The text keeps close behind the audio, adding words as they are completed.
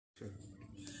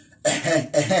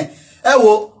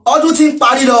wo ọdún tí ń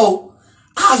parí lọ o.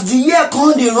 As the year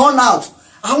come dey run out,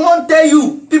 I wan tell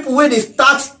you people wey dey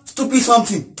start stupid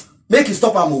something make you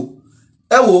stop am o.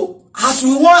 Wo as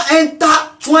we wan enter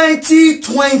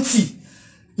 2020,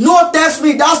 no text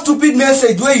me that stupid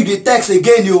message wey you dey text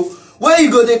again o. When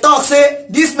you go dey talk say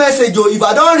this message o, if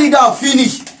I don read am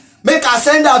finish, make I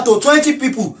send am to 20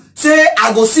 people say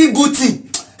I go see good thing.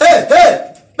 Hey,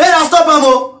 make I stop am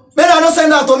o. Make I no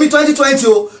send am to me 2020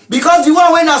 o, because the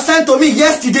one wey na send to me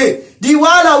yesterday, the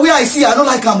wahala wey I see, I no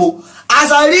like am o. As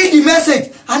I read the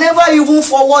message, I never even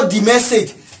forward the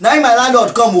message. Na my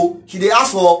landlord come o, he dey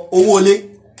ask for owo ole.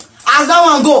 As that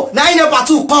one go, na NEPA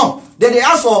 2 come, they dey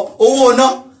ask for owo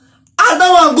ona. As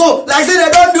that one go, like say they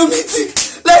don do meeting.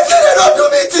 Like say they don do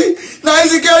meeting. Na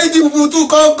insecurity people too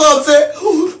come say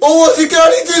owo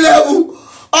security level.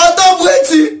 On top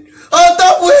waiting,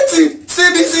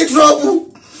 CBC trouble.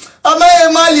 I'm not a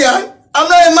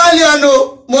Malian,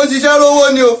 no. Mo ṣiṣẹ́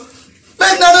rówó ni o.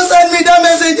 Make na no send me that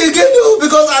message again o,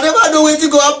 because I never know wetin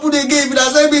go happen again if na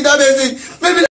send me that message.